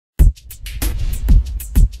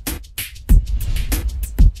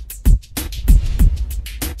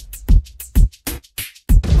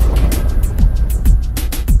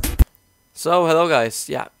So hello guys,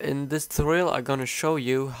 in this tutorial I'm gonna show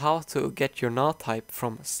you how to get your NAT type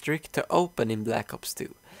from strict to open in Black Ops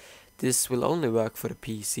 2. This will only work for the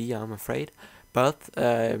PC, I'm afraid, but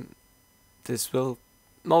this will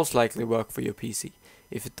most likely work for your PC.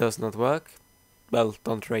 If it does not work, well,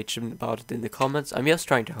 don't rage about it in the comments, I'm just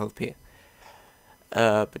trying to help here.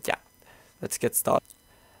 But yeah, let's get started.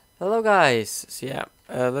 Hello guys, so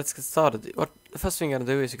let's get started. The first thing you're gonna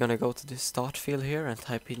do is you're gonna go to the start field here and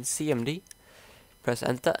type in CMD. Press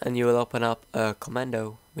enter and you will open up a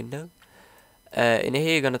commando window. In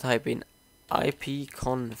here you're gonna type in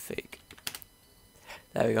ipconfig.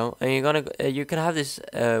 There we go. And you're gonna you can have this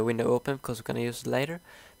window open because we're gonna use it later.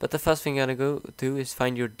 But the first thing you're gonna do is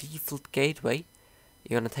find your default gateway.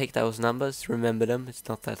 You're gonna take those numbers, remember them. It's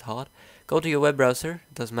not that hard. Go to your web browser.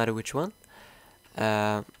 Doesn't matter which one.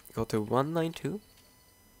 Go to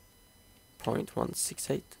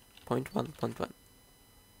 192.168.1.1.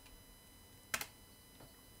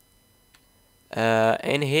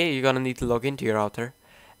 In here you're gonna need to log into your router.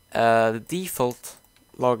 The default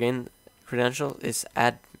login credential is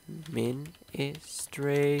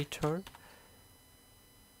administrator,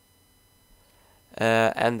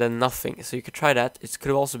 and then nothing. So you could try that. It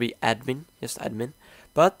could also be admin, just admin.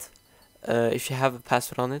 But if you have a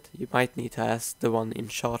password on it, you might need to ask the one in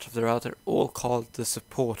charge of the router or call the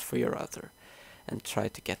support for your router and try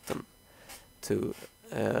to get them to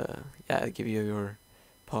give you your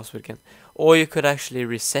password again. Or you could actually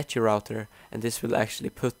reset your router and this will actually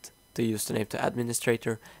put the username to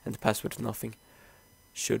administrator and the password to nothing.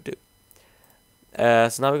 Should do. So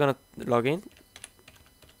now we're gonna log in.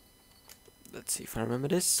 Let's see if I remember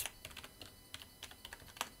this.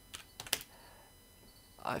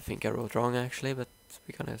 I think I wrote wrong actually, but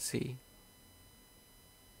we're gonna see.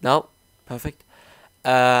 No, perfect.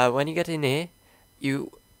 When you get in here,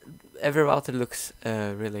 every router looks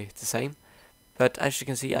really the same. But as you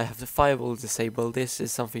can see, I have the firewall disabled. This is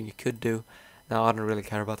something you could do. Now I don't really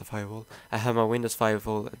care about the firewall. I have my Windows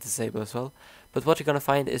firewall disabled as well. But what you're gonna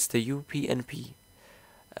find is the UPnP,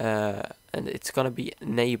 and it's gonna be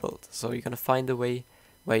enabled. So you're gonna find a way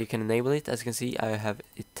where you can enable it. As you can see, I have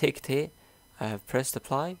it ticked here. I have pressed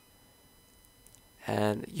apply,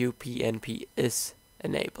 and UPnP is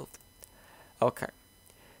enabled. Okay,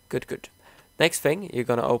 good. Next thing, you're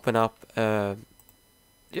gonna open up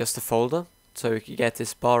just a folder. So you can get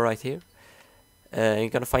this bar right here. You're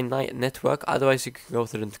gonna find network. Otherwise, you can go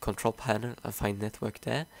to the control panel and find network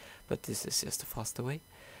there. But this is just a faster way.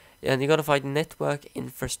 And you're gonna find network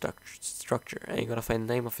infrastructure, and you're gonna find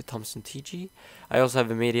the name of your Thomson TG. I also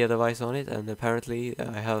have a media device on it, and apparently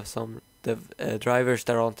I have some drivers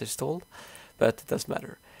that aren't installed, but it doesn't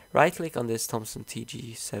matter. Right click on this Thomson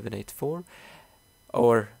TG784,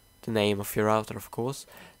 or the name of your router, of course.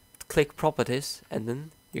 Click properties, and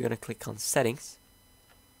then you're gonna click on settings.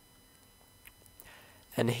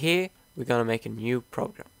 And here we're gonna make a new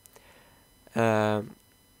program.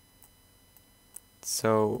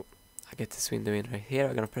 So I get this window in right here.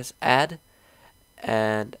 I'm gonna press add,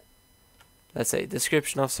 and let's say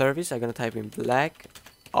description of service. I'm gonna type in Black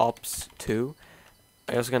Ops 2.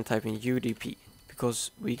 I'm also gonna type in UDP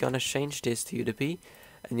because we're gonna change this to UDP,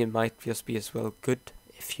 and it might just be as well good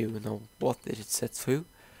if you know what it sets to.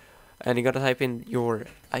 And you're gonna type in your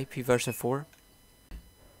IP version 4.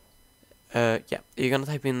 You're gonna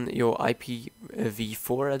type in your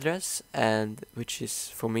IPv4 address, and which is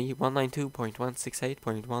for me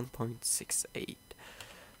 192.168.1.68.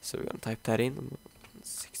 So we're gonna type that in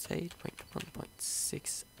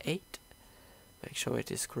 168.1.68. Make sure it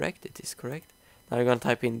is correct. It is correct. Now you're gonna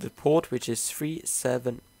type in the port, which is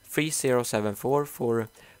 3074 for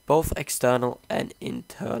both external and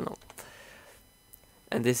internal.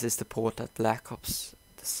 And this is the port that Black Ops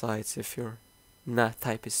decides if your NAT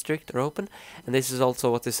type is strict or open, and this is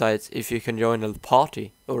also what decides if you can join a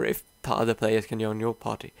party or if other players can join your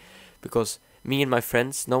party. Because me and my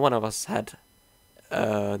friends, no one of us had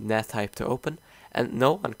NAT type to open, and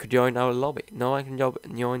no one could join our lobby. No one can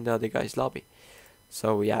join the other guy's lobby.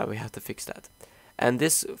 So yeah, we have to fix that. And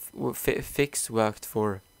this fix worked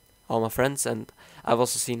for all my friends, and I've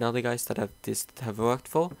also seen other guys that have worked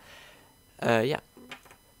for.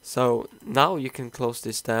 So now you can close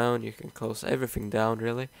this down, you can close everything down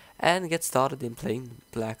really, and get started in playing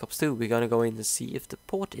Black Ops 2. We're gonna go in and see if the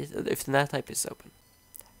NAT type is open.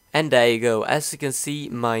 And there you go. As you can see,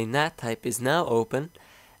 my NAT type is now open.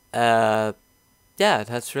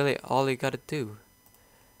 That's really all you gotta do.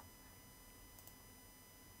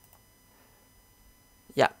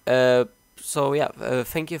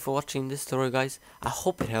 Thank you for watching this tutorial, guys. I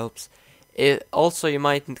hope it helps. Also, you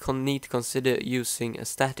might need to consider using a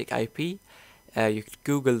static IP You could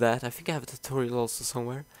Google that. I think I have a tutorial also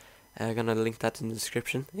somewhere. I'm gonna link that in the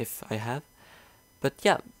description if I have. But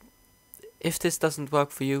yeah, if this doesn't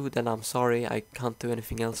work for you, then I'm sorry, I can't do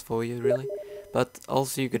anything else for you really. But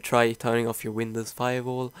also you could try turning off your Windows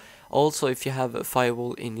firewall. Also, if you have a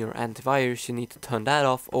firewall in your antivirus, you need to turn that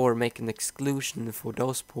off or make an exclusion for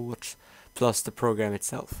those ports plus the program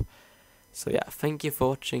itself. So yeah, thank you for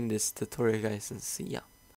watching this tutorial guys, and see ya.